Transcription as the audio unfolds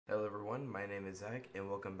Hello everyone, my name is Zach, and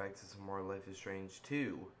welcome back to some more Life is Strange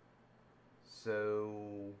 2.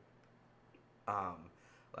 So,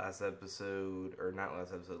 last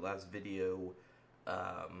video,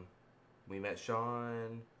 we met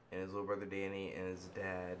Sean and his little brother Danny and his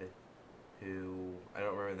dad, who I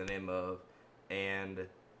don't remember the name of, and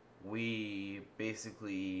we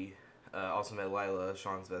basically also met Lila,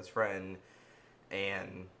 Sean's best friend,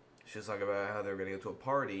 and she was talking about how they were going to go to a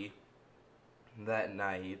party that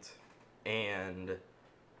night, and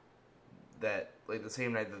that, like, the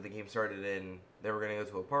same night that the game started in, they were going to go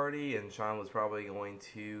to a party, and Sean was probably going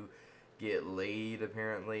to get laid,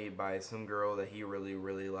 apparently, by some girl that he really,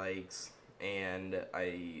 really likes, and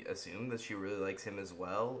I assume that she really likes him as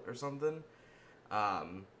well, or something.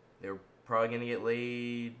 They were probably going to get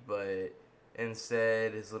laid, but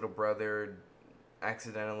instead, his little brother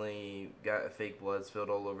accidentally got fake blood spilled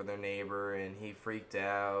all over their neighbor, and he freaked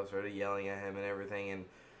out, started yelling at him and everything, and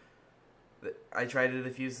I tried to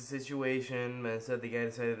defuse the situation, but instead the guy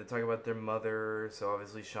decided to talk about their mother, so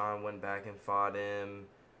obviously Sean went back and fought him,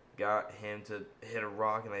 got him to hit a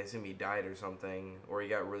rock, and I assume he died or something, or he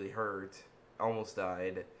got really hurt, almost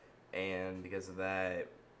died, and because of that,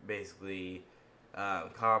 basically,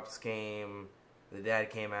 cops came, the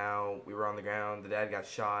dad came out, we were on the ground, the dad got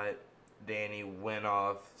shot, Danny went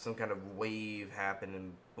off, some kind of wave happened,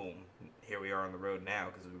 and boom, here we are on the road now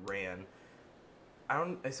because we ran.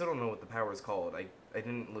 I still don't know what the power is called. I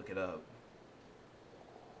didn't look it up.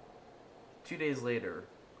 2 days later.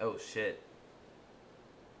 Oh shit.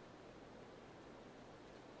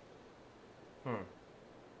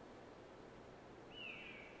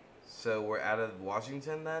 So we're out of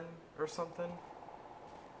Washington then, or something?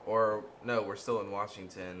 Or no, we're still in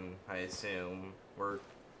Washington, I assume. We're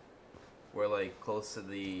like close to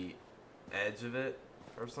the edge of it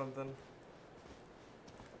or something.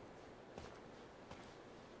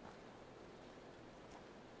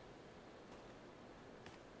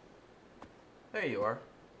 There you are.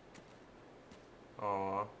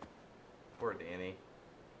 Aw, poor Danny.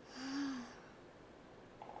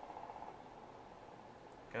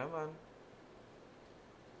 Come on.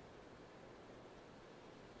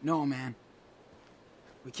 No, man.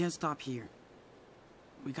 We can't stop here.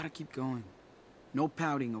 We gotta keep going. No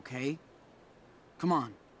pouting, okay? Come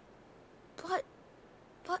on. But,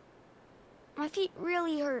 my feet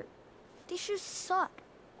really hurt. These shoes suck.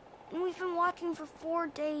 And we've been walking for 4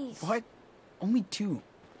 days. What? Only 2.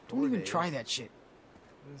 Don't 4 even days. try that shit.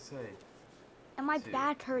 What did I say? And my 2.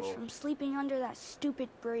 back hurts Well, from sleeping under that stupid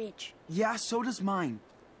bridge. Yeah, so does mine.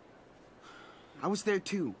 I was there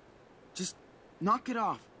too. Just knock it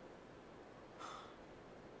off.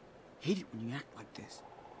 Hate it when you act like this.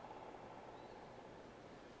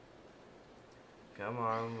 Come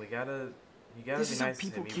on, you gotta This be is how nice to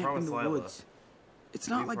people him. You camp in promised the Lila. woods. It's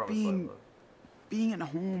not You like promised being Lila. at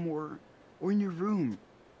home or in your room.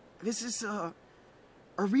 This is a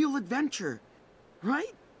real adventure,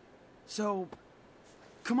 right? So,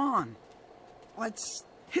 come on. Let's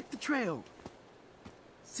hit the trail.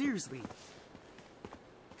 Seriously.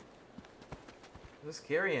 Just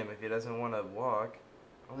carry him if he doesn't want to walk.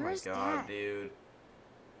 Oh Where's my god, Dad? dude.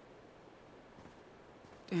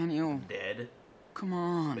 Daniel, Dead? come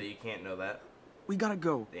on. But you can't know that. We gotta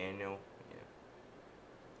go. Daniel. Yeah.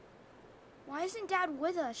 Why isn't Dad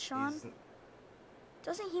with us, Sean? He's-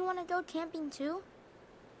 Doesn't he want to go camping too?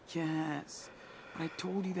 Yes. I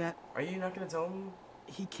told you that Are you not gonna tell him?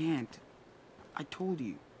 he can't. I told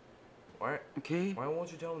you, Why? okay? Why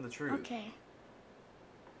won't you tell him the truth? Okay.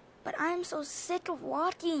 But I'm so sick of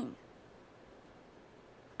walking.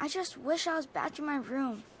 I just wish I was back in my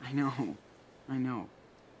room. I know.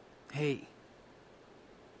 Hey,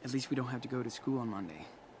 at least we don't have to go to school on Monday,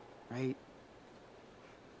 right?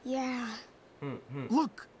 Yeah.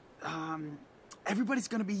 Look, everybody's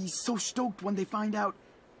gonna be so stoked when they find out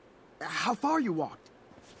how far you walked.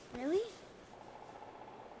 Really?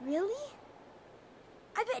 Really?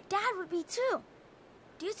 I bet Dad would be too.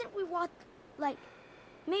 Do you think we walked, like,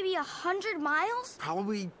 maybe 100 miles?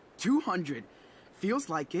 Probably 200. Feels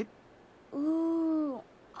like it. Ooh,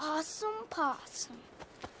 awesome possum.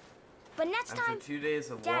 But next After time, 2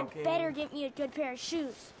 days of Dad walking. better get me a good pair of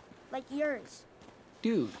shoes, like yours.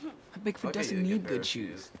 Dude, a Bigfoot I'll get doesn't you a need pair good of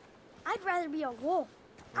shoes. I'd rather be a wolf.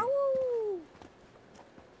 Ow!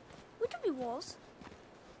 We could be wolves.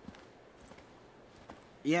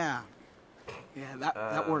 Yeah,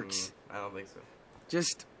 that works. I don't think so.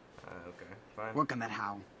 Just Okay, fine. work on that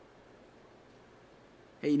howl.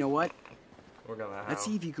 Hey, you know what? We're gonna Let's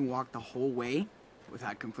see if you can walk the whole way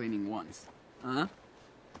without complaining once. Huh?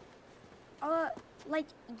 Like,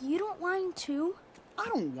 you don't whine too? I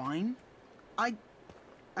don't whine.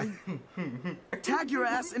 Tag your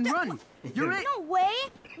ass and run. You're it. No way!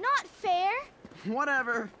 Not fair!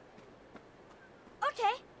 Whatever.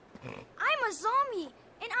 Okay. I'm a zombie,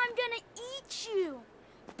 and I'm gonna eat you.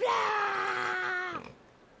 Blah!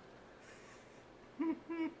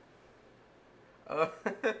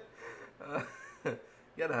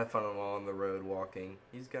 You gotta have fun while on the road walking.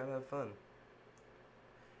 He's gotta have fun.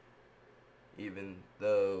 Even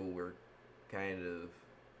though we're kind of,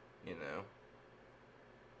 you know,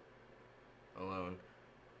 alone.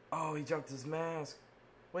 Oh, he dropped his mask.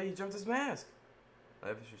 Wait, he dropped his mask.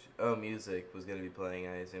 Oh, music was gonna be playing,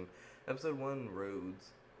 I assume. Episode 1, Roads.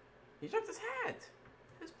 He dropped his hat.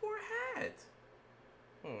 His poor hat.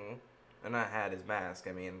 And not hat, his mask.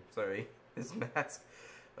 I mean, sorry. His mask.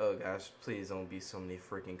 Oh gosh, please don't be so many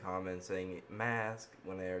freaking comments saying mask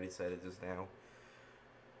when I already said it just now.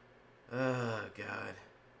 Oh god.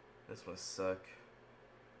 This must suck.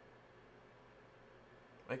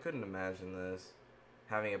 I couldn't imagine this.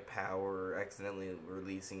 Having a power, accidentally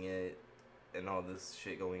releasing it, and all this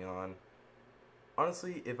shit going on.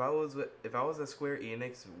 Honestly, if I was at Square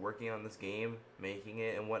Enix working on this game, making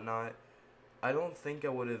it and whatnot, I don't think I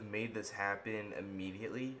would have made this happen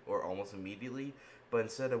immediately, or almost immediately, but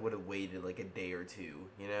instead I would have waited like a day or two,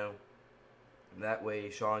 you know? That way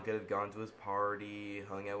Sean could have gone to his party,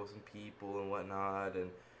 hung out with some people and whatnot,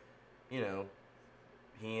 and, you know,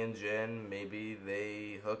 he and Jen, maybe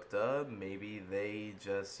they hooked up, maybe they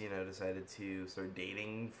just, you know, decided to start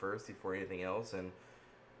dating first before anything else, and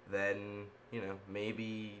then, you know,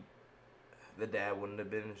 maybe the dad wouldn't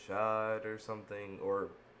have been shot or something, or,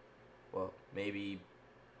 well, maybe,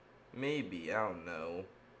 I don't know.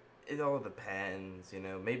 It all depends, you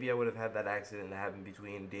know. Maybe I would have had that accident that happened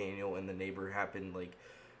between Daniel and the neighbor happen, like,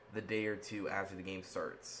 the day or two after the game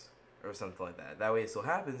starts, or something like that. That way it still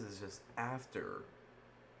happens, it's just after.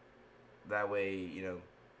 That way, you know,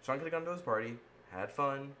 Sean could have gone to his party, had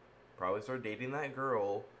fun, probably started dating that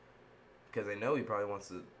girl, because I know he probably wants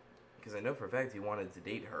to, because I know for a fact he wanted to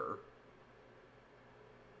date her.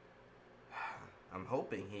 I'm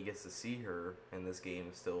hoping he gets to see her in this game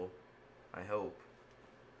still. I hope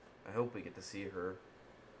we get to see her.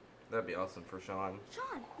 That'd be awesome for Sean.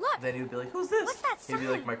 Sean, look! Then he would be like, who's this? What's that sign? He'd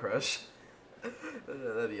be like my crush.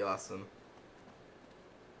 That'd be awesome.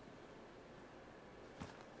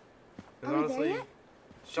 Because Are we there honestly, yet?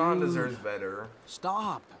 Sean Dude. deserves better.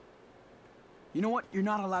 Stop. You know what? You're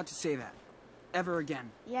not allowed to say that. Ever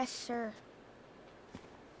again. Yes, sir.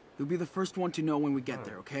 You'll be the first one to know when we get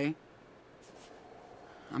there, okay?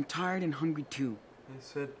 I'm tired and hungry too. He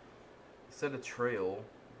said a trail,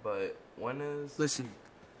 but when is... Listen,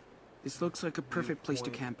 this looks like a perfect place to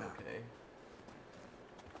point? camp out. Okay.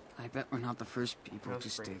 I bet we're not the first people How's to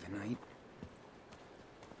stay spring? the night.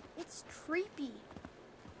 It's creepy.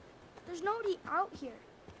 There's nobody out here.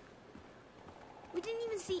 We didn't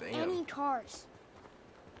even see Damn. any cars.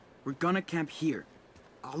 We're gonna camp here.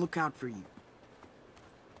 I'll look out for you.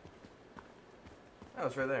 Oh,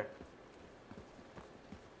 it's right there.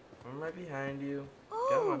 I'm right behind you. Come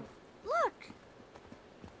Oh, on. look!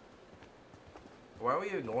 Why are we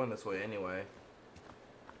even going this way anyway?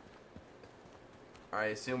 I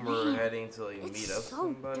assume we're Man, heading to like It's meet up so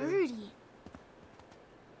somebody. dirty.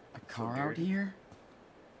 A car out dirty. here?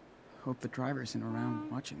 Hope the driver isn't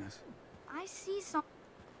around watching us. I see some.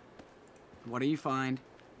 What do you find?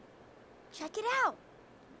 Check it out.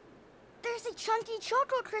 There's a chunky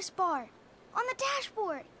Choco Crisp bar on the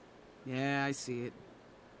dashboard. Yeah, I see it.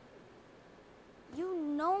 You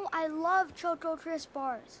know I love Choco Crisp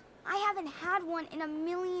bars. I haven't had one in a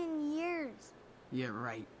million years. Yeah,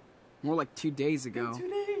 right. More like 2 days ago. 2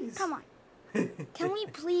 days. Come on. Can we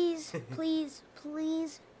please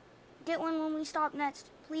get one when we stop next?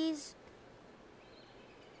 Please?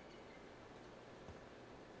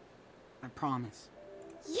 I promise.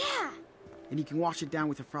 Yeah! And you can wash it down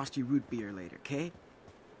with a frosty root beer later, okay?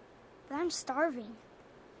 But I'm starving.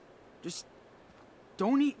 Just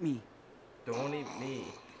don't eat me. Don't eat me.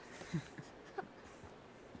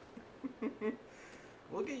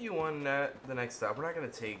 We'll get you one at the next stop. We're not gonna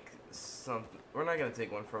take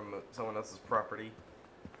one from someone else's property.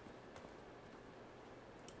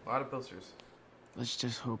 A lot of posters. Let's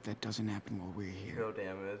just hope that doesn't happen while we're here. Trail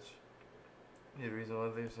damage. The reason why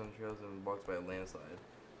there's some trails and blocked by a landslide.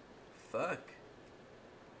 Fuck.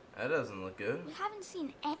 That doesn't look good. We haven't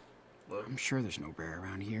seen any. Look. I'm sure there's no bear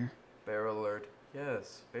around here. Bear alert.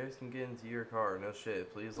 Yes, bears can get into your car. No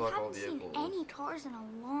shit. Please We lock all haven't seen vehicles. any cars in a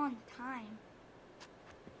long time.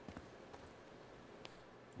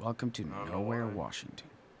 Welcome to I don't know Nowhere, why. Washington.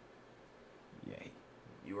 Yay.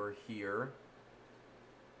 You are here.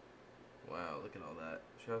 Wow, look at all that.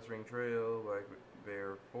 Shots Ring Trail,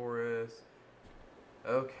 Bear Forest.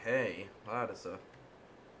 Okay, a lot of stuff.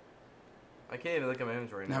 I can't even look at my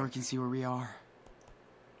inventory now. Now we can see where we are.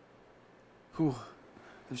 Whew.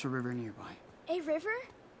 There's a river nearby. A river?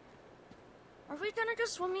 Are we gonna go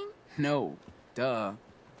swimming? No. Duh.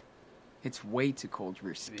 It's way too cold for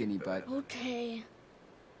your skinny butt. Okay.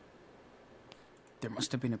 There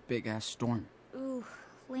must have been a big-ass storm. Ooh,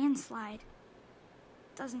 landslide.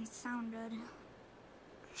 Doesn't sound good.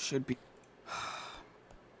 Should be.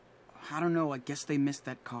 I don't know, I guess they missed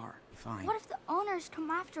that car. Fine. What if the owners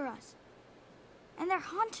come after us? And they're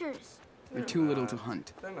hunters. They're too little to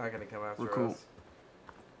hunt. They're not gonna come after We're cool. us.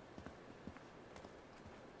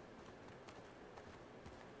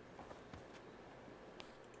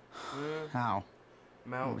 How?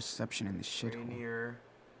 No Mount reception in the shithole. Rainier.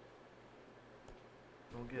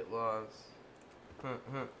 Don't get lost.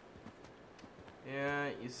 Yeah,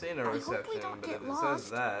 you say no I hope we reception, don't but get if it lost.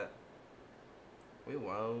 says that, we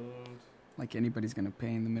won't. Like anybody's gonna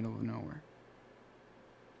pay in the middle of nowhere.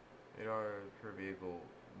 $8 per vehicle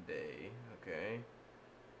day. Okay.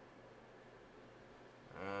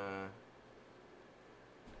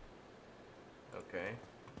 Okay.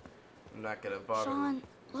 I'm not gonna bother. Sean,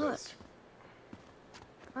 look. this.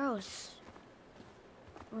 Gross.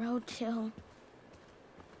 Roadkill.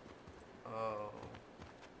 Oh.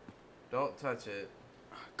 Don't touch it.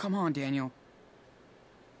 Come on, Daniel.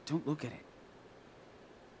 Don't look at it.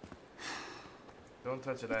 Don't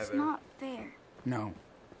touch it It's either. not fair. No.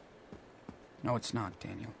 No, it's not,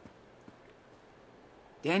 Daniel.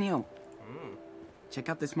 Daniel! Mm. Check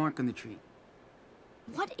out this mark on the tree.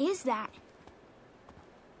 What is that?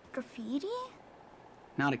 Graffiti?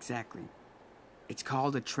 Not exactly. It's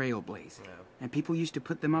called a trailblaze. Yeah. And people used to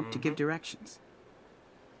put them up to give directions.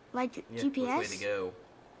 Like Yeah, GPS? which way to go?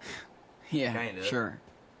 Yeah, Kinda. sure.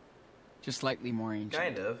 Just slightly more ancient.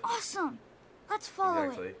 Kind of. Awesome. Let's follow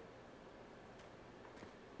Exactly. it.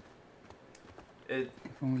 If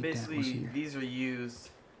only Dad was basically here. these are used.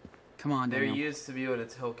 Come on, They're Daniel. used to be able to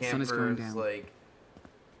tell The sun is going campers down. like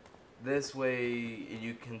this way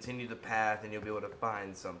you continue the path and you'll be able to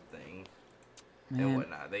find something and Man,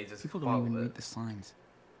 whatnot. They just people follow don't even it. read the signs.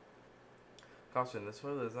 Caution: this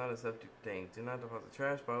toilet is not a septic tank. Do not deposit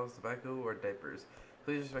trash, bottles, tobacco, or diapers.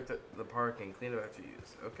 Please respect the park and clean up after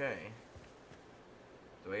use. Okay.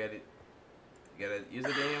 Do I gotta? You gotta use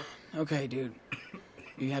it, Daniel? Okay, dude.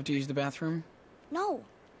 You have to use the bathroom? No.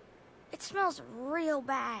 It smells real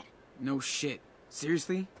bad. No shit.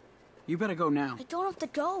 Seriously? You better go now. I don't have to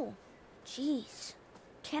go. Jeez.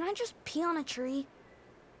 Can't I just pee on a tree?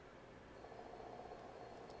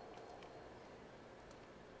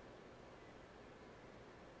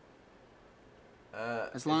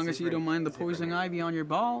 As long as you don't mind the poison ivy on your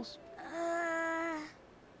balls.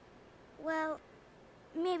 Well,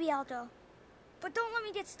 maybe I'll go. But don't let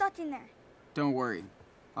me get stuck in there. Don't worry.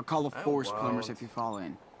 I'll call the I forest plumbers won't. if you fall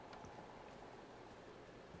in.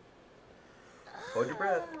 Hold your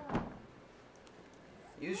breath.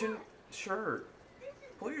 Use your shirt.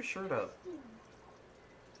 Pull your shirt up.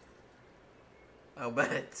 I'll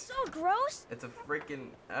bet. So gross. It's a freaking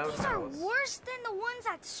These are outhouse. worse than the ones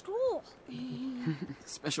at school.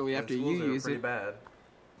 Especially And after schools you are use pretty it. bad.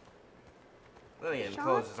 Then again, Sean?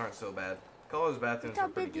 colleges aren't so bad. College bathrooms Look how are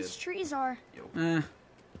pretty big good. these trees are. Yo.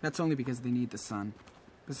 That's only because they need the sun.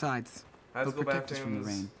 Besides, High they'll school protect us from the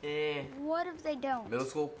bathrooms. rain. What if they don't? Middle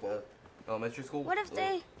school. Elementary school. What if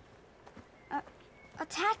they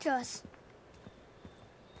attack us?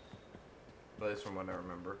 At least from what I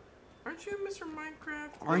remember. Aren't you Mr. Minecraft?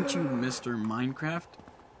 Aren't you Mr. Minecraft?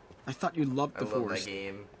 I thought you loved the I love forest. that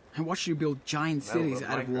game. I watched you build giant I cities love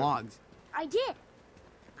out of Minecraft. logs. I did.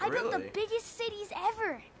 I built the Really? biggest cities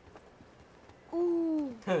ever.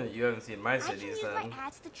 Ooh. You haven't seen my I can cities use then. my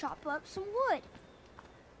axe to chop up some wood.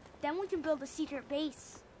 Then we can build a secret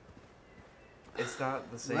base. It's not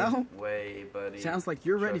the same Well, way, buddy. Sounds like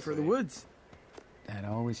you're ready Trust for the me. woods. Dad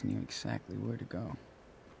always knew exactly where to go.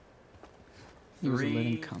 He was a Three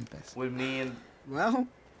living compass. would mean Well,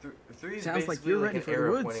 three is Sounds like basically you're like ready an for the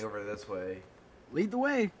arrow woods. pointing over this way. lead the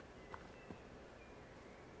way.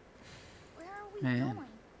 Where are we Man. going?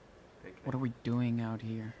 Picnic. What are we doing out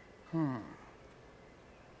here?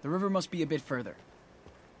 The river must be a bit further.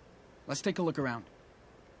 Let's take a look around.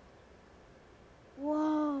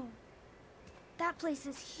 Whoa. That place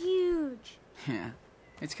is huge. Yeah,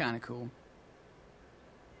 it's kind of cool.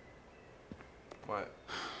 What?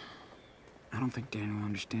 I don't think Daniel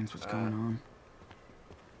understands what's going on.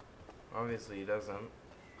 Obviously he doesn't.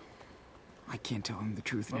 I can't tell him the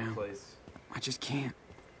truth What now. place? I just can't.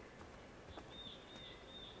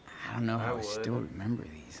 I don't know how I would. still remember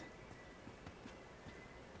these.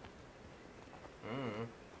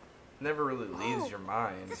 Never really leaves your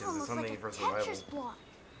mind This because one it's looks something like for a survival. Tetris block.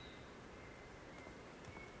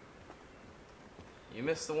 You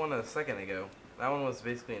missed the one a second ago. That one was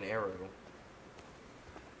basically an arrow.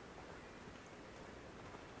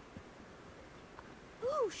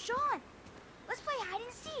 Ooh, Sean! Let's play hide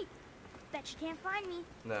and seek. Bet you can't find me.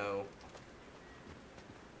 No.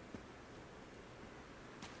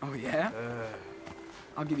 Oh, yeah? Uh,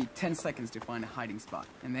 I'll give you 10 seconds to find a hiding spot,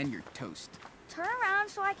 and then you're toast. Turn around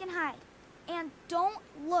so I can hide. And don't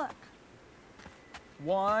look.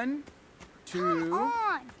 1, 2... Come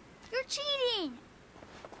on! You're cheating!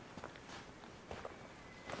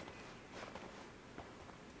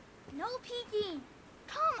 No peeking!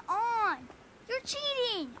 Come on! You're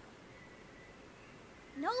cheating!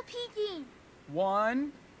 No peeking!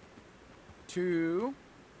 1, 2,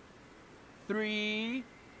 3, I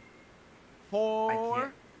 4,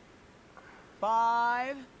 can't.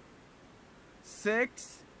 5,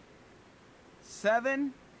 6,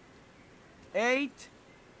 7, 8,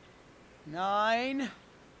 9,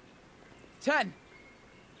 10.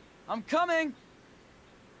 I'm coming.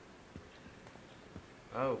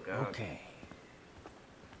 Oh, God. Okay.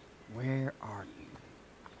 Where are you?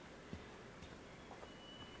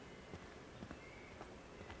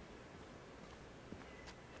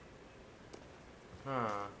 Huh.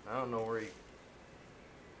 I don't know where he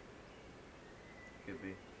could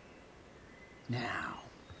be. Now.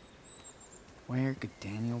 Where could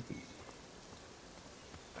Daniel be?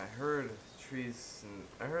 I heard trees and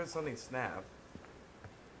I heard something snap.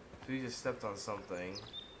 So he just stepped on something.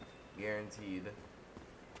 Guaranteed.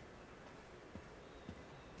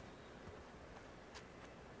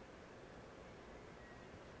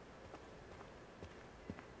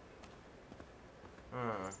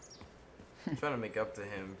 I'm trying to make up to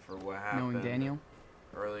him for what happened. Knowing Daniel,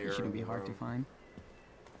 earlier. he shouldn't be in the hard to room. find.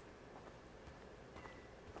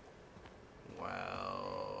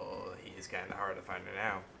 Well, he's kind of hard to find it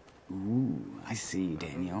now. Ooh, I see you,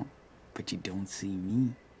 Daniel. But you don't see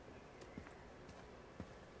me.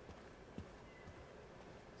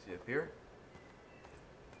 Is he up here?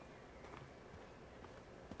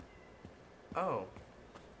 Oh.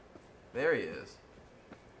 There he is.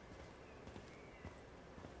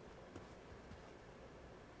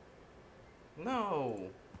 No.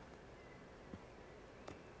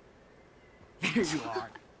 There you are.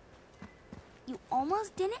 You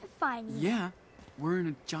almost didn't find me. Yeah, we're in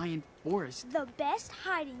a giant forest. The best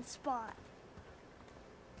hiding spot.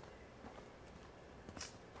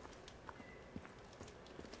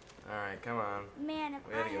 Alright, come on. Man, if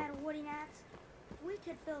We gotta I go. had a wooden axe, we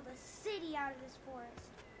could build a city out of this forest.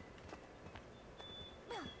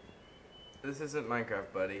 This isn't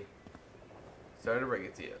Minecraft, buddy. Sorry to break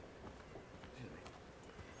it to you.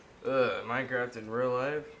 Ugh, Minecraft in real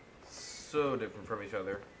life, so different from each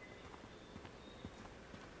other.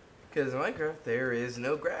 Because in Minecraft, there is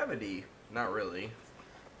no gravity. Not really.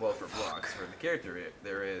 Well, for blocks. For the character,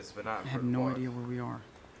 there is, but not I for have the no block. idea where we are.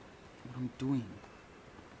 What I'm doing.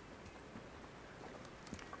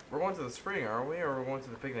 We're going to the spring, aren't we? Or we're going to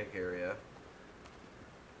the picnic area?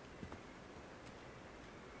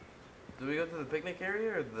 Do we go to the picnic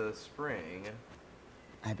area or the spring?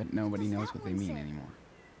 I bet nobody Does knows that what they one mean say? anymore.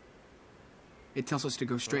 It tells us to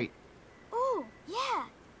go straight. Ooh, yeah.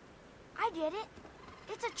 I get it.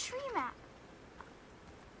 It's a tree map.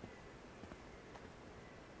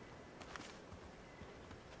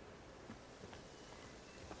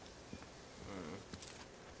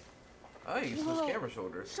 Oh, you can Whoa. switch camera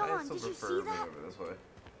shoulders. Sean, I still did you prefer see being that? over this way.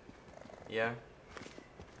 Yeah.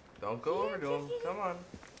 Don't go over to him. Come on.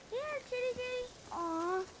 Here, kitty kitty.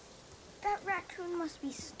 Aw, that raccoon must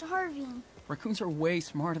be starving. Raccoons are way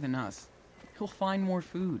smarter than us. He'll find more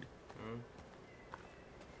food.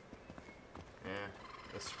 Yeah.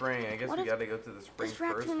 The spring. I guess What we if gotta go to the spring This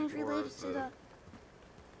first raccoon is before related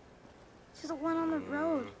to the one on the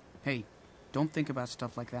road. Hey, don't think about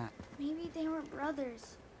stuff like that. Maybe they were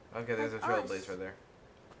brothers. Okay, there's Like a trail us. blaze right there.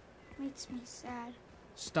 Makes me sad.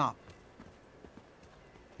 Stop.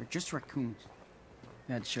 They're just raccoons.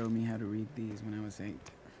 Dad showed me how to read these when I was 8.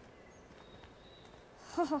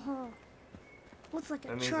 Ho ho ho. Looks like That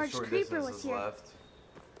a means a charged short creeper distance was is here. left.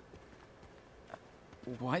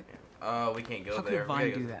 What? Oh, we can't go How could there. We Vine gotta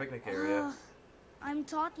go do to the that? picnic area. I'm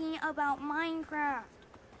talking about Minecraft.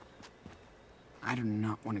 I do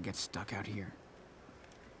not want to get stuck out here.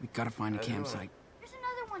 We gotta find a I do wanna- campsite. There's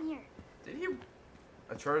another one here. Did he?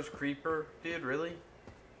 A charged creeper? Dude, really?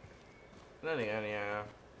 No, yeah.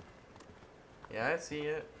 Yeah, I see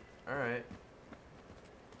it. Alright.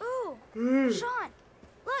 Ooh, Sean,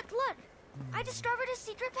 look. I discovered a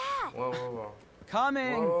secret path. Whoa.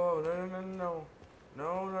 Coming! Whoa, no.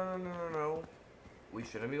 No, no, no, no, no, no. We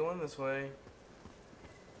shouldn't be going this way.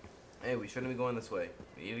 Hey, we shouldn't be going this way.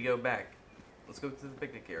 We need to go back. Let's go to the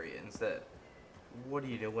picnic area instead. What are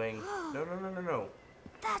you doing? No, no, no, no, no.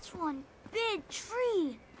 That's one big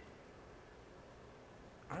tree.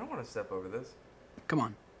 I don't want to step over this. Come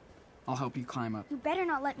on. I'll help you climb up. You better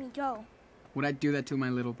not let me go. Would I do that to my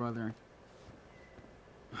little brother?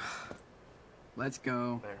 Let's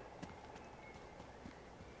go. There.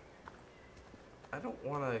 I don't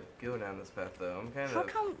want to go down this path, though. I'm kind How of...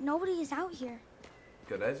 come nobody is out here?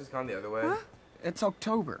 Could I just gone the other way? Huh? It's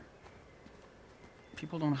October.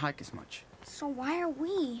 People don't hike as much. So why are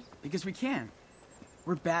we? Because we can.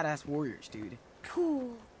 We're badass warriors, dude.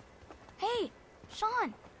 Cool. Hey,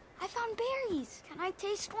 Sean, I found berries. Can I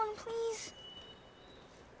taste one, please?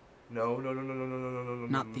 No, no, no, no, no, no, no, no, no,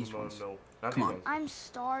 Not no, these no, ones. No, not Come these on. ones. I'm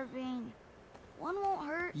starving. One won't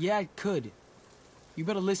hurt. Yeah, it could. You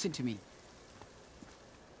better listen to me.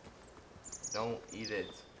 Don't eat it.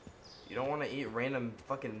 You don't want to eat random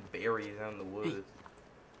fucking berries out in the woods. Hey.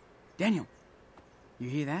 Daniel, you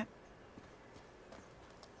hear that?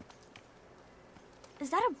 Is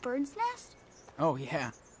that a bird's nest? Oh,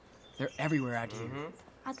 yeah. They're everywhere out here.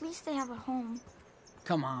 At least they have a home.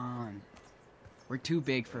 Come on. We're too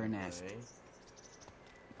big for a nest. Okay.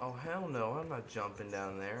 Oh, hell no. I'm not jumping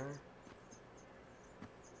down there.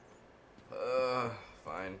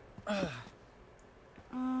 Fine.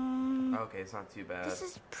 Okay, it's not too bad. This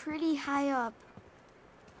is pretty high up.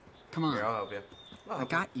 Come on. Here, I'll help you. I'll I help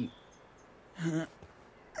got you.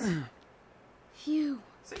 Phew.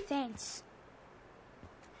 See? Thanks.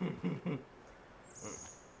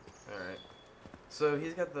 Alright. So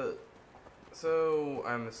he's got the... So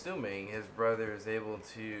I'm assuming his brother is able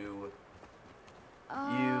to use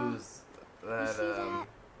You that, see that?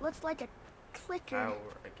 Looks like a clicker.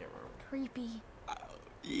 I can't remember. Creepy.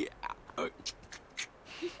 Yeah.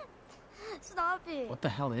 Stop it. What the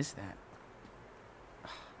hell is that?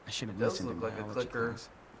 I should have It does listened to look like a biology clicker. class.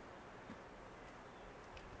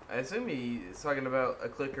 I assume he's talking about a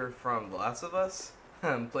clicker from The Last of Us.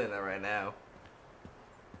 I'm playing that right now.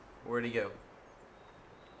 Where'd he go?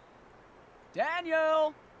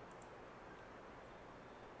 Daniel!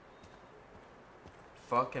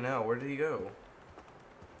 Fucking hell, where did he go?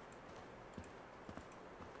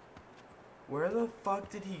 Where the fuck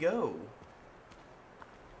did he go?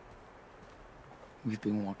 We've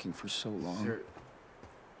been walking for so long. Ser-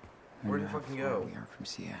 Where'd he Wonder how fucking far go? We are from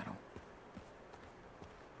Seattle.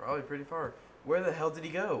 Probably pretty far. Where the hell did he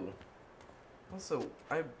go? Also,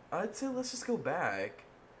 I'd say let's just go back.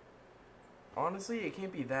 Honestly, it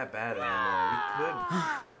can't be that bad anymore.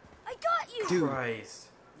 I got you. We could. Dude. Christ.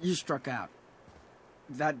 You struck out.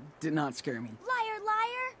 That did not scare me. Liar,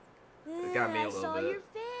 liar. It got me a I little saw bit. your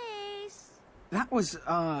face. That was,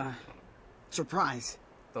 surprise.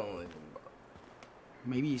 Don't even.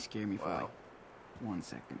 Maybe you scared me for Wow. like 1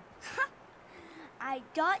 second. I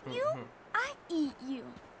got you. I eat you.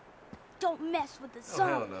 Don't mess with the Oh, sun.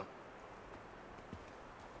 hell no.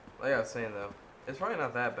 Like I was saying though, it's probably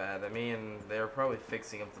not that bad. I mean, they're probably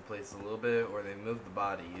fixing up the place a little bit, or they moved the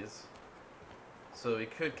bodies. So we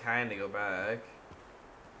could kind of go back.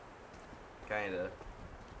 Kinda.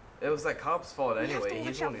 It was that cop's fault We have to anyway. He's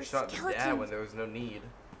watch the one out who for shot the dad skeletons. when there was no need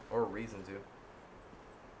or reason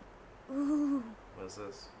to. Ooh, What's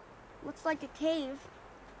this? looks like a cave.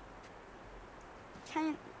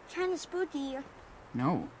 Kind of spooky.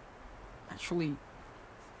 No. Actually,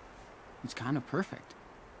 it's kind of perfect.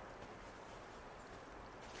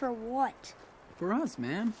 For what? For us,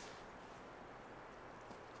 man.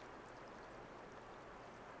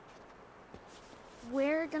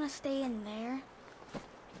 We're gonna stay in there?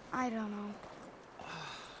 I don't know.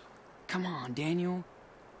 Come on, Daniel.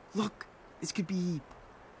 Look, this could be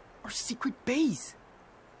our secret base.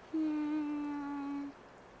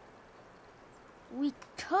 We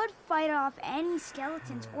could fight off any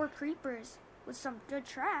skeletons or creepers with some good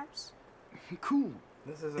traps. Cool.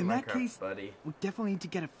 This isn't In that Minecraft, case, buddy. we definitely need to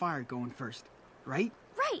get a fire going first, right?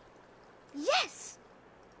 Right. Yes.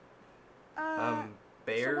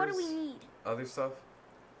 Bears. So what do we need? Other stuff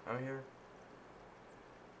out here.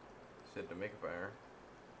 Shit to make a fire.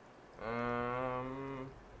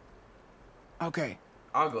 Okay.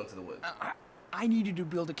 I'll go into the woods. I needed to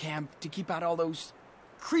build a camp to keep out all those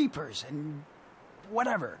creepers and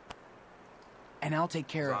whatever. And I'll take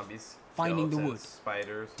care Zombies. of finding the skeletons, wood.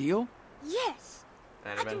 Spiders. Deal? Yes.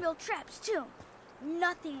 I can Endermen. build traps too.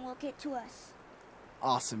 Nothing will get to us.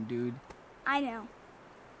 Awesome, dude. I know.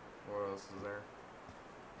 What else is there?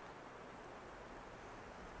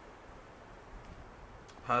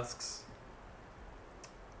 Husks.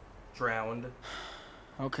 Drowned.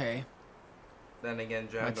 Okay. Then again,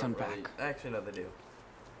 John Let's don't really... unpack. Actually, no, they do.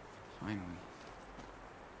 Finally.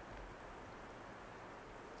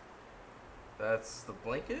 That's the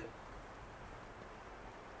blanket?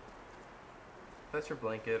 That's your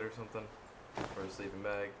blanket or something? Or a sleeping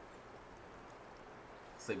bag?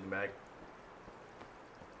 Sleeping bag.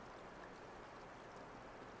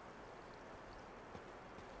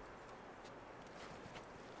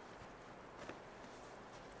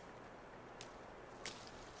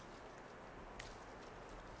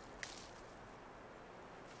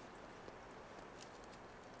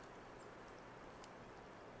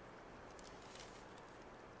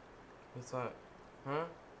 What's that? Huh?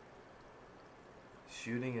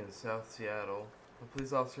 Shooting in South Seattle. A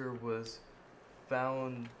police officer was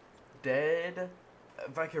found dead.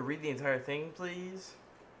 If I could read the entire thing, please.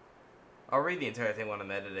 I'll read the entire thing when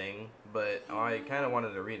I'm editing, but I kind of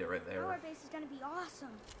wanted to read it right there. Our base is gonna be awesome.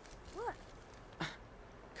 Look.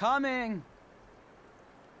 Coming!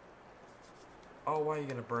 Oh, why are you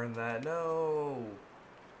gonna burn that? No!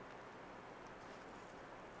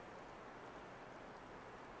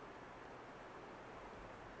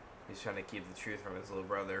 He's trying to keep the truth from his little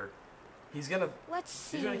brother. He's gonna... Let's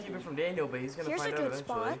see. He's gonna keep it from Daniel, but he's gonna Here's find a out good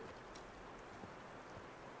eventually. spot.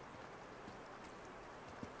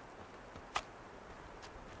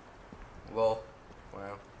 Well,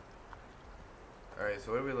 wow. Alright,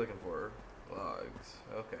 so what are we looking for? Logs.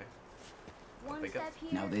 Okay. One Pick up. step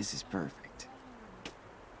here. Now this is perfect.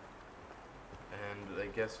 And I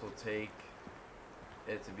guess we'll take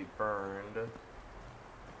it to be burned.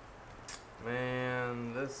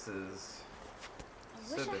 Man, this is I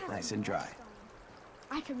so wish I had different. Nice some and dry. redstone.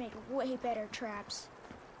 I could make way better traps.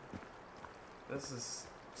 This is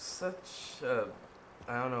such a...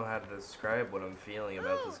 I don't know how to describe what I'm feeling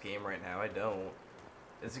about this game right now. I don't.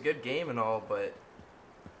 It's a good game and all, but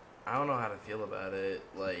I don't know how to feel about it,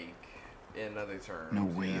 like, in other terms. No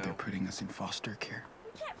way you know? they're putting us in foster care.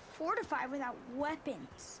 We can't fortify without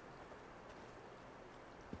weapons.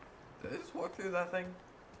 Did I just walk through that thing?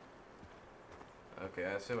 Okay,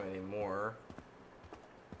 I assume I need more.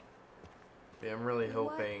 Yeah, I'm really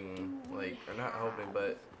What hoping, do we like, or not hoping, have?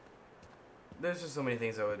 but there's just so many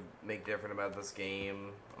things I would make different about this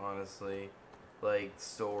game, honestly. Like,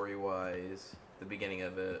 story-wise, the beginning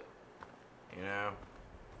of it, you know?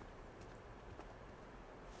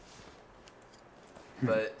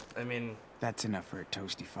 But, I mean, That's enough for a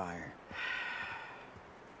toasty fire.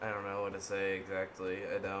 I don't know what to say exactly.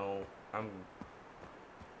 I don't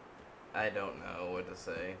know what to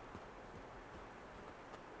say.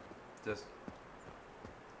 Just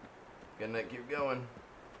gonna keep going.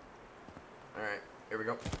 Alright, here we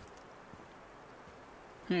go.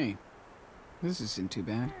 Hey, this isn't too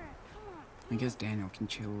bad. Alright, come on. I guess Daniel can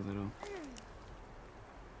chill a little.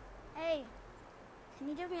 Hey, can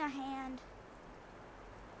you give me a hand?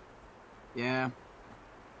 Yeah,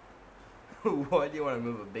 Why do you want to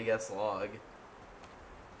move a big ass log?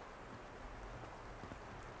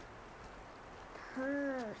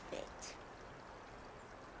 Perfect.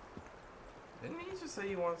 Didn't he just say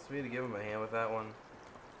he wants me to give him a hand with that one?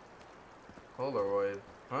 Polaroid.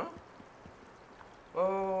 Huh? Whoa,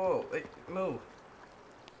 whoa, whoa, whoa. Hey, move.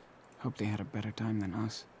 hope they had a better time than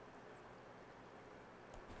us.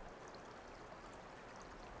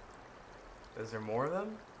 Is there more of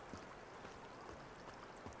them?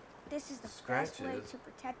 This is the best way Scratches. to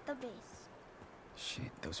protect the base.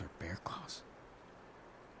 Shit, those are bear claws.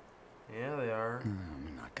 Yeah, they are.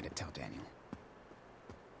 I'm not gonna tell Daniel.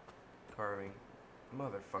 Carving.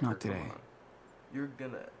 Motherfucker, Not today. come on. You're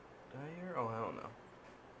gonna die here? Oh, hell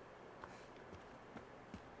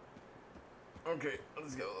no. Okay,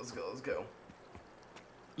 let's go, let's go, let's go.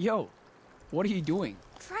 Yo, what are you doing?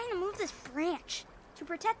 Trying to move this branch to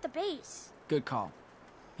protect the base. Good call.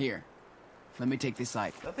 Here, let me take this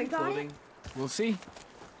side. That thing You got it? floating. We'll see.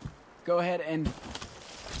 Go ahead and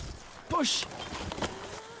push.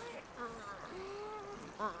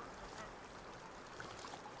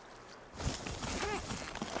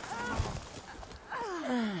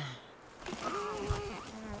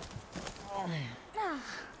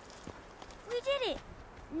 We did it.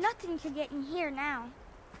 Nothing can get in here now.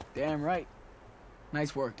 Damn right.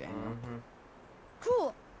 Nice work, Daniel. Mm-hmm.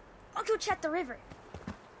 Cool. I'll go check the river.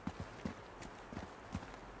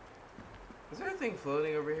 Is there anything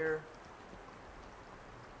floating over here?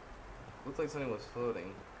 Looks like something was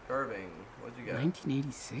floating. Carving. What'd you got?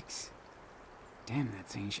 1986? Damn,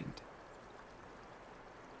 that's ancient.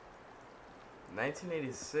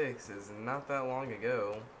 1986 is not that long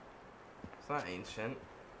ago. It's not ancient.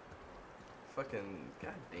 Fucking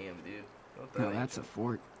goddamn, dude. Not that No, that's a ancient.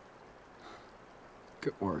 fort.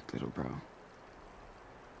 Good work, little bro.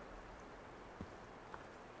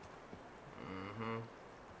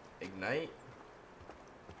 Ignite?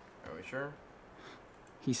 Are we sure?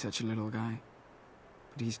 He's such a little guy,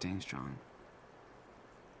 but he's staying strong.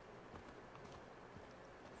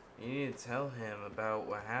 You need to tell him about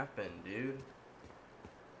what happened, dude.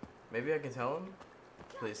 Maybe I can tell him?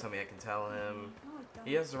 Please tell me I can tell him.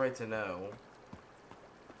 He has the right to know.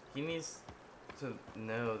 He needs to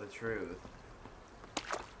know the truth.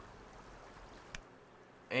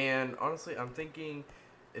 And honestly, I'm thinking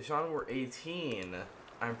if Sean were 18,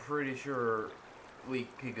 I'm pretty sure we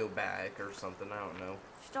could go back or something. I don't know.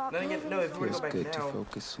 Stop Then again, no, if we were to Feels go back good now, to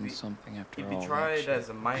focus on something after he'd all be that tried shit. as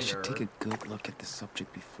a I minor. should take a good look at the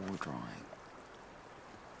subject before drawing.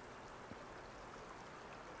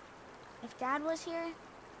 If Dad was here,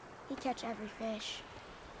 he'd catch every fish.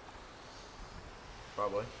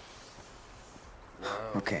 Probably. Wow.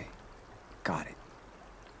 Okay, got it.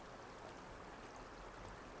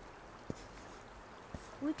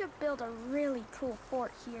 We could build a really cool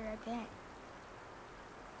fort here, I bet.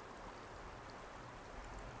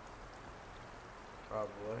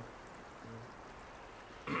 Probably.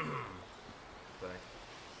 Sorry.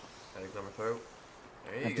 Had to clear my throat.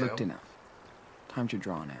 There you I've go. looked enough. Time to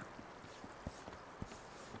draw now.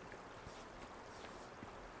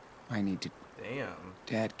 I need to... Damn.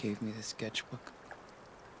 Dad gave me the sketchbook.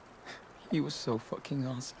 He was so fucking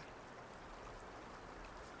awesome.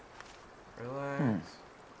 Relax.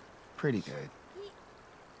 Pretty good.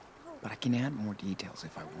 Oh, But I can add more details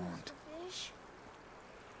if I want. the fish.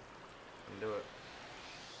 Can do it.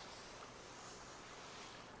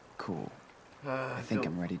 Cool. I think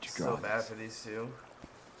feel I'm ready to draw So bad this. for these two.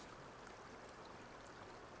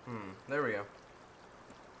 There we go.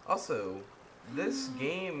 Also, this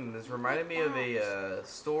game is reminding me of a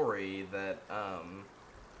story that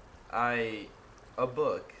a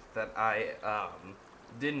book that I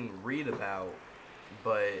didn't read about,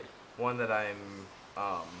 but one that I'm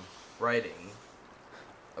writing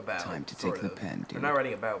about. Time to sort take the of. pen, Or dude. not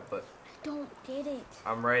writing about, but Don't get it.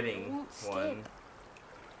 I'm It writing won't stick. one.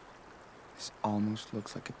 This almost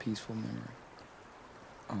looks like a peaceful memory.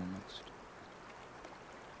 Almost.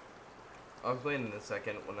 I'll explain in a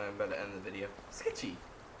second when I'm about to end the video. Sketchy.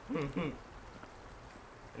 I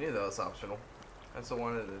knew that was optional. I still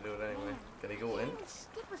wanted to do it anyway. Man, Can I go in? can't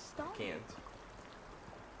skip a stone. Can't.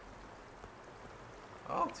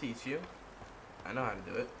 I'll teach you. I know how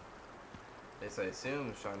to do it. At least I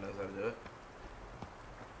assume Sean knows how to do it.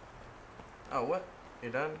 Oh, what?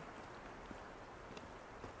 You're done?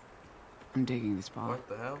 I'm digging the spot. What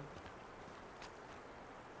the hell?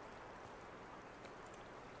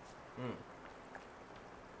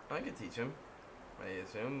 I could teach him. I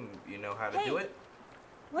assume you know how to do Hey. it.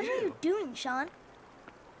 What are you doing, Sean?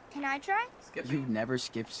 Can I try? Skipping? You've never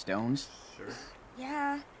skipped stones? Sure.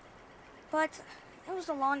 Yeah, but it was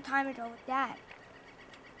a long time ago with Dad.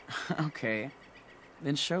 Okay.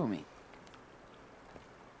 Then show me.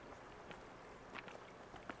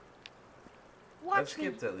 I've Watch me.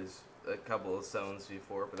 skipped at least a couple of stones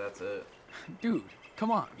before, but that's it. Dude,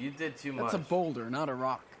 come on. You did too much. That's a boulder, not a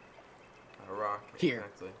rock. A rock. Here.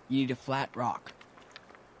 Exactly. You need a flat rock.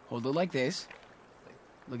 Hold it like this.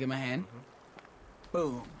 Look at my hand.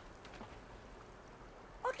 Boom.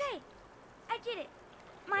 Okay, I did it.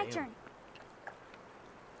 My Damn. turn.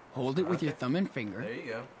 Hold it with your Okay. thumb and finger. There you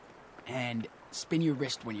go. And spin your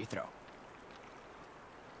wrist when you throw.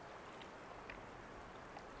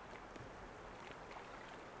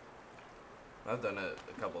 I've done it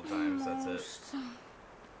a couple of times. That's it.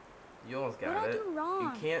 You almost got What'd I it. do wrong?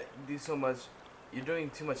 You can't do so much. You're doing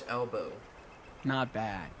too much elbow. Not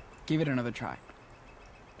bad. Give it another try.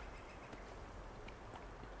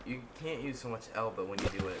 You can't use so much elbow when you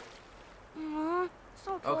do it.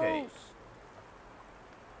 So close. Okay.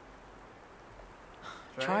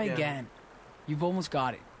 Try again. You've almost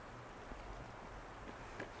got it.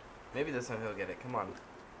 Maybe this time he'll get it. Come on.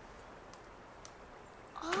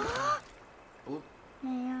 Oop.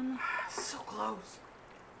 Man. So close.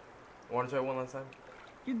 Want to try one last time?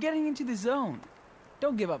 You're getting into the zone.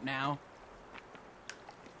 Don't give up now.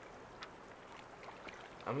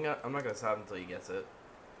 I'm not gonna stop until he gets it.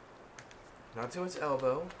 Not too much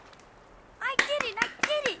elbow. I did it! I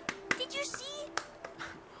did it! Did you see?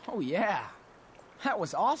 Oh yeah. That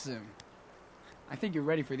was awesome. I think you're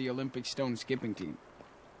ready for the Olympic stone skipping team.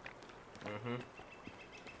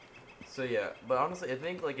 So yeah, but honestly, I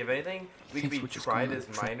think like if anything, we could be Thanks, which is tried gonna as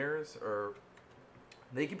try- minors, or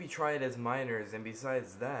they could be tried as minors, and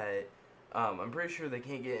besides that, I'm pretty sure they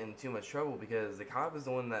can't get in too much trouble because the cop is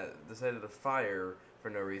the one that decided to fire for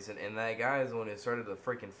no reason, and that guy is the one who started the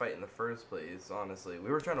freaking fight in the first place. Honestly, we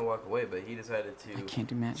were trying to walk away, but he decided to. I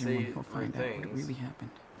can't imagine say when he'll find out what things. really happened.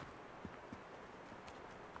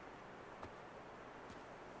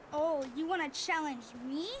 Oh, you want to challenge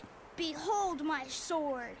me? Behold my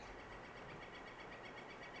sword.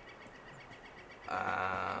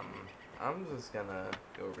 I'm just gonna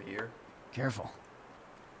go over here. Careful.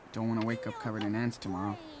 Don't want to wake up covered in ants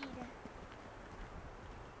tomorrow.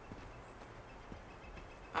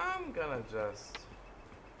 I'm gonna just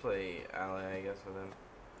play ally, I guess, with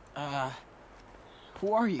him.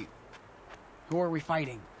 Who are you? Who are we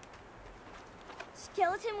fighting?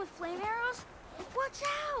 Skeleton with flame arrows? Watch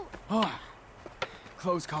out! Oh,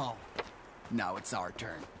 close call. Now it's our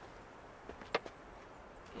turn.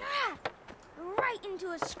 Ah, right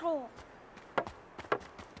into a skull.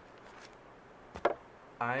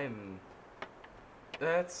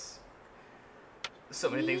 That's so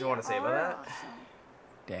many things I want to say about that. Awesome.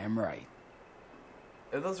 Damn right.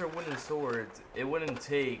 If those are wooden swords, it wouldn't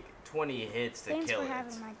take 20 hits to Thanks kill for it.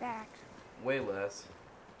 having my back. Way less.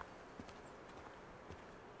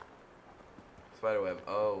 Spiderweb.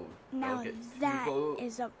 Oh. Now okay. that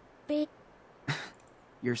is a big...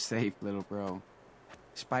 You're safe, little bro.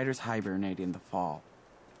 Spiders hibernate in the fall.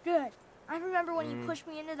 Good. I remember when you pushed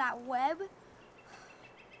me into that web.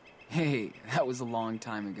 Hey, that was a long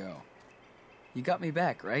time ago. You got me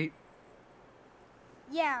back, right?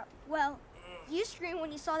 Yeah, well, you screamed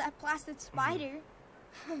when you saw that blasted spider.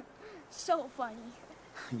 So funny.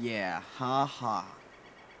 Yeah, ha ha.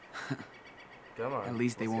 Come on. At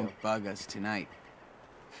least they let's won't bug us tonight.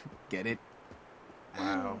 Get it? go.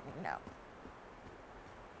 Wow. No.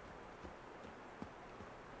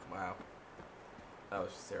 Wow. That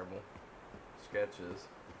was just terrible. Sketches.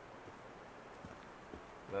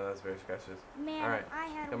 No, that's very sketches. Man, All right. if I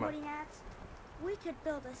had a come on. wooden axe, we could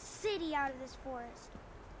build a city out of this forest.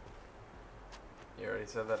 You already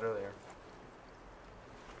said that earlier.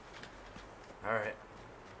 Alright.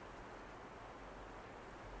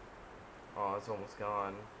 Oh, it's almost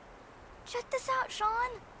gone. Check this out, Sean.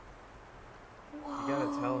 Whoa. You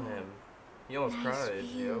gotta tell him. He almost Nice cried,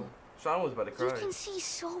 view. yo. Sean was about to You cry. can see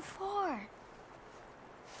so far.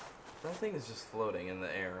 That thing is just floating in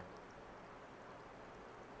the air.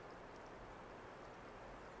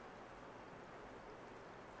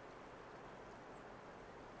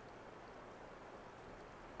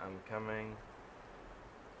 I'm coming.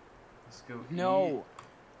 Let's go No. eat.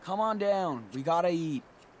 Come on down. We gotta eat.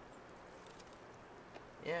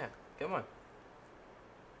 Yeah, come on.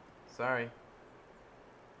 Sorry.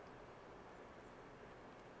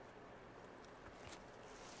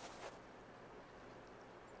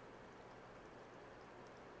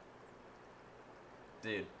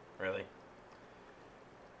 Dude, really?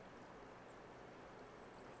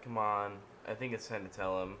 Come on. I think it's time to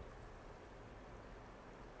tell him.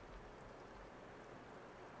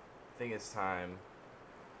 I think it's time.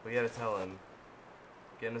 We gotta tell him.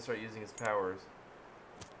 Get him to start using his powers.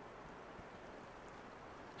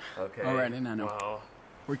 Okay. Alright, I know. Well,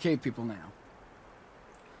 We're cave people now.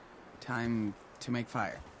 Time to make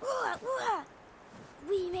fire. Ooh, ooh,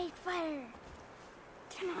 we make fire.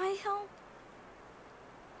 Can I help?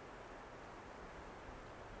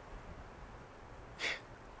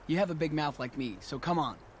 You have a big mouth like me, so come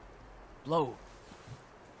on. Blow.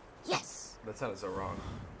 Yes. that sounded so wrong.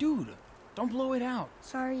 Dude, don't blow it out.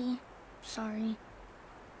 Sorry.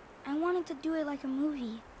 I wanted to do it like a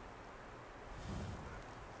movie.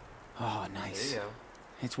 Oh, There nice. you go.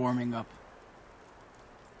 It's warming up.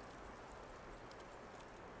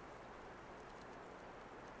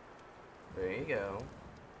 There you go.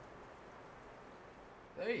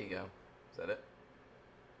 There you go. Is that it?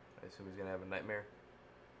 I assume he's gonna have a nightmare.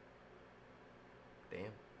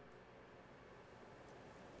 Damn.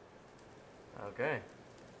 Okay.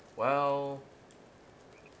 Well.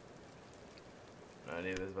 I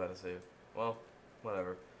knew this was about to save. Well,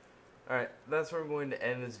 whatever. Alright, that's where I'm going to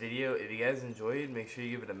end this video. If you guys enjoyed, make sure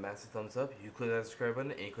you give it a massive thumbs up. You click that subscribe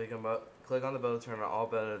button and you click on the bell to turn on all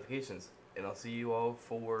bell notifications. And I'll see you all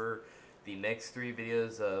for the next 3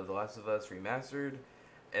 videos of The Last of Us Remastered.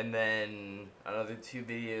 And then another 2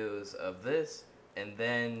 videos of this. And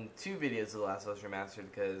then 2 videos of The Last of Us Remastered,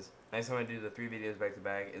 because next time I do the 3 videos back to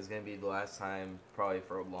back is going to be the last time, probably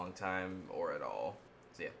for a long time or at all.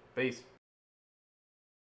 So yeah, peace.